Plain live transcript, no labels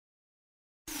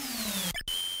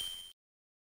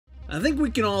I think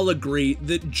we can all agree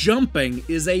that jumping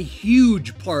is a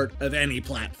huge part of any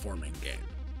platforming game.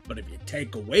 But if you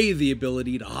take away the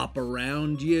ability to hop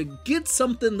around, you get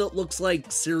something that looks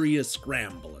like Serious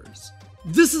Scramblers.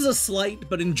 This is a slight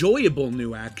but enjoyable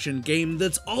new action game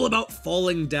that's all about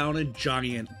falling down a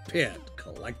giant pit,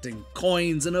 collecting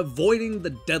coins, and avoiding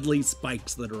the deadly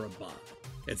spikes that are above.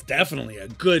 It's definitely a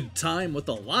good time with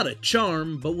a lot of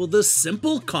charm, but will this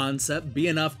simple concept be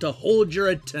enough to hold your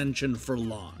attention for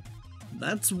long?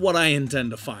 That's what I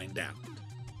intend to find out.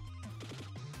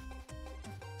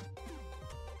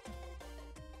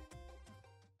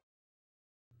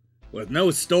 With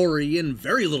no story and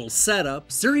very little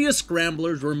setup, Serious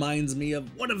Scramblers reminds me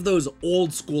of one of those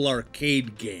old school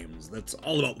arcade games that's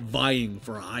all about vying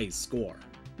for a high score.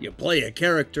 You play a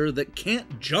character that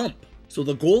can't jump, so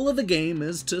the goal of the game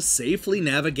is to safely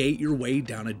navigate your way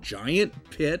down a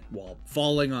giant pit while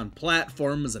falling on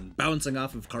platforms and bouncing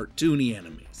off of cartoony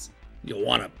enemies. You'll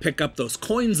want to pick up those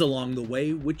coins along the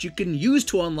way, which you can use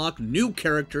to unlock new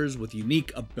characters with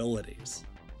unique abilities.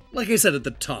 Like I said at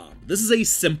the top, this is a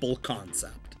simple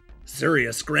concept.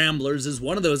 Serious Scramblers is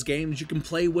one of those games you can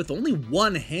play with only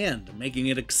one hand, making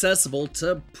it accessible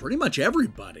to pretty much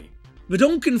everybody. But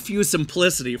don't confuse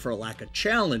simplicity for a lack of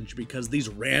challenge, because these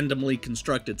randomly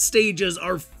constructed stages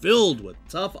are filled with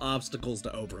tough obstacles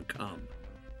to overcome.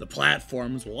 The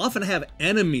platforms will often have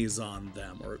enemies on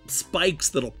them, or spikes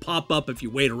that'll pop up if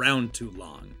you wait around too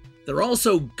long. There are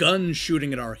also guns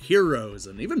shooting at our heroes,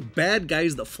 and even bad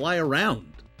guys that fly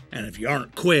around. And if you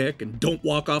aren't quick and don't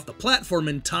walk off the platform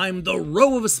in time, the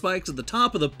row of spikes at the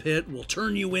top of the pit will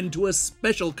turn you into a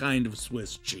special kind of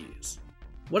Swiss cheese.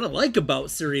 What I like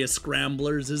about Serious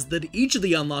Scramblers is that each of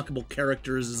the unlockable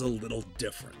characters is a little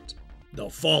different. They'll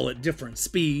fall at different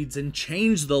speeds and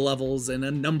change the levels in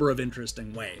a number of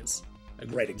interesting ways. A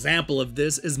great example of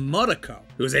this is Mudako,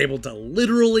 who is able to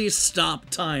literally stop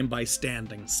time by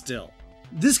standing still.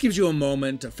 This gives you a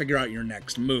moment to figure out your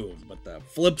next move, but the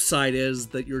flip side is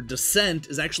that your descent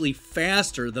is actually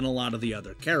faster than a lot of the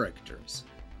other characters.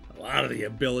 A lot of the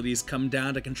abilities come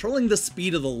down to controlling the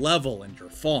speed of the level and your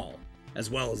fall, as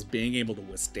well as being able to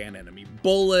withstand enemy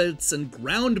bullets and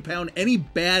ground pound any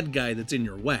bad guy that's in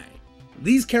your way.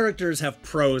 These characters have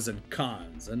pros and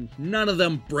cons, and none of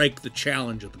them break the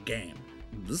challenge of the game.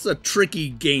 This is a tricky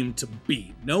game to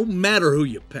beat, no matter who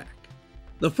you pick.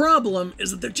 The problem is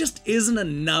that there just isn't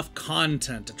enough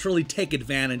content to truly take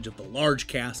advantage of the large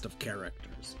cast of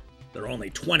characters. There are only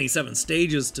 27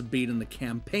 stages to beat in the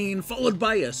campaign, followed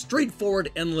by a straightforward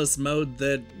endless mode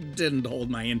that didn't hold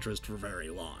my interest for very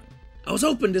long. I was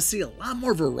hoping to see a lot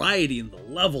more variety in the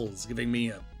levels, giving me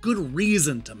a good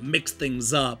reason to mix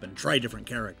things up and try different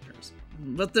characters.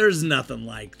 But there's nothing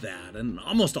like that, and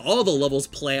almost all the levels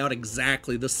play out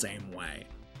exactly the same way.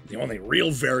 The only real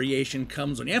variation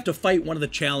comes when you have to fight one of the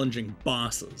challenging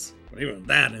bosses, but even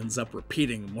that ends up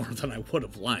repeating more than I would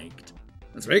have liked.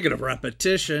 And speaking of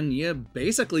repetition, you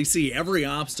basically see every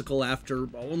obstacle after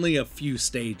only a few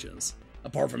stages.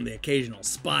 Apart from the occasional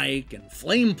spike and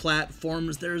flame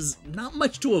platforms, there's not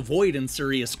much to avoid in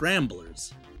Serious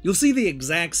Scramblers. You'll see the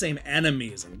exact same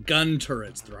enemies and gun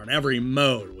turrets throughout every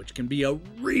mode, which can be a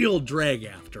real drag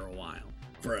after a while.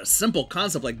 For a simple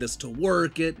concept like this to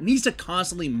work, it needs to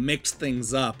constantly mix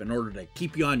things up in order to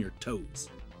keep you on your toes.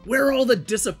 Where are all the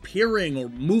disappearing or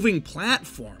moving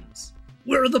platforms?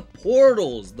 Where are the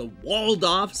portals, the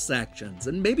walled-off sections,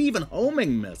 and maybe even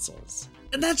homing missiles?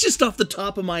 And that's just off the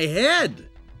top of my head.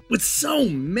 With so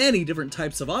many different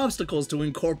types of obstacles to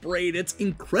incorporate, it's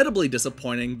incredibly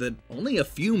disappointing that only a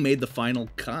few made the final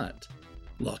cut.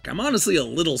 Look, I'm honestly a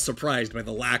little surprised by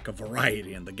the lack of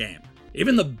variety in the game.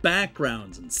 Even the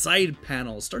backgrounds and side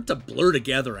panels start to blur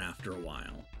together after a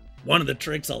while. One of the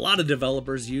tricks a lot of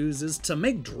developers use is to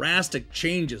make drastic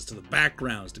changes to the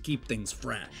backgrounds to keep things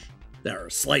fresh. There are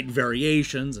slight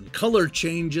variations and color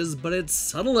changes, but it's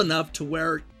subtle enough to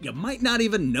where you might not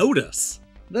even notice.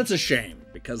 That's a shame,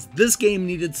 because this game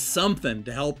needed something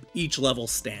to help each level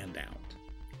stand out.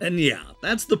 And yeah,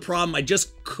 that's the problem I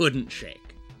just couldn't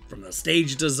shake. From the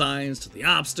stage designs, to the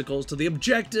obstacles, to the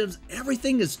objectives,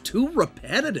 everything is too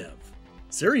repetitive.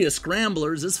 Serious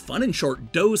Scramblers is fun in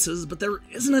short doses, but there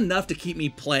isn't enough to keep me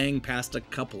playing past a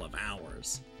couple of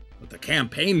hours. With the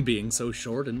campaign being so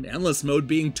short and endless mode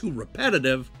being too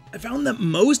repetitive, I found that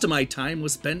most of my time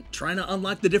was spent trying to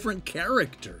unlock the different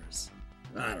characters.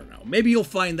 I don't know, maybe you'll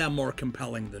find that more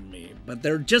compelling than me, but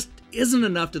there just isn't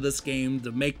enough to this game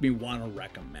to make me want to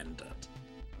recommend it.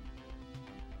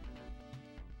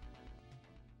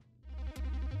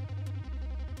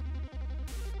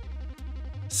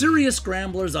 Serious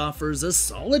Scramblers offers a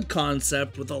solid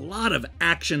concept with a lot of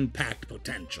action-packed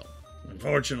potential.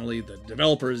 Unfortunately, the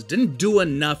developers didn't do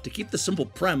enough to keep the simple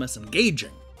premise engaging.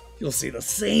 You'll see the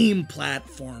same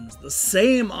platforms, the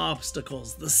same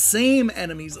obstacles, the same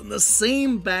enemies, and the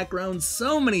same background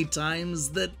so many times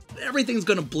that everything's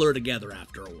gonna blur together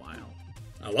after a while.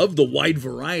 I love the wide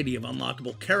variety of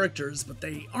unlockable characters, but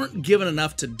they aren't given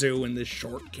enough to do in this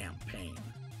short campaign.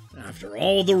 After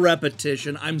all the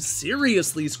repetition, I'm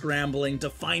seriously scrambling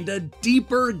to find a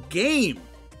deeper game.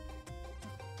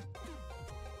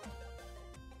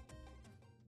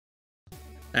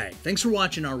 Hey, thanks for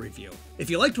watching our review. If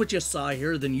you liked what you saw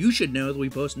here, then you should know that we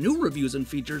post new reviews and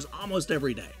features almost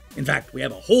every day. In fact, we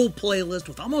have a whole playlist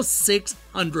with almost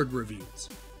 600 reviews.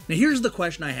 Now here's the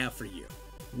question I have for you.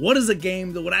 What is a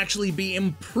game that would actually be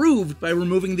improved by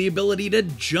removing the ability to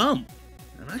jump?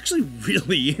 I'm actually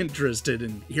really interested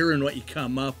in hearing what you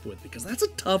come up with, because that's a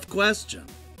tough question.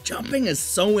 Jumping is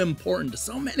so important to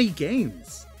so many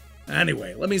games.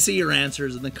 Anyway, let me see your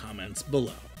answers in the comments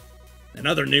below. In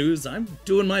other news, I'm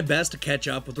doing my best to catch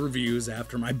up with reviews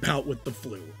after my bout with the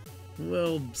flu.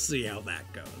 We'll see how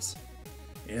that goes.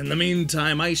 In the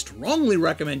meantime, I strongly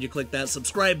recommend you click that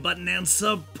subscribe button and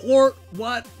support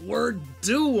what we're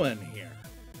doing here.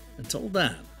 Until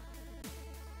then,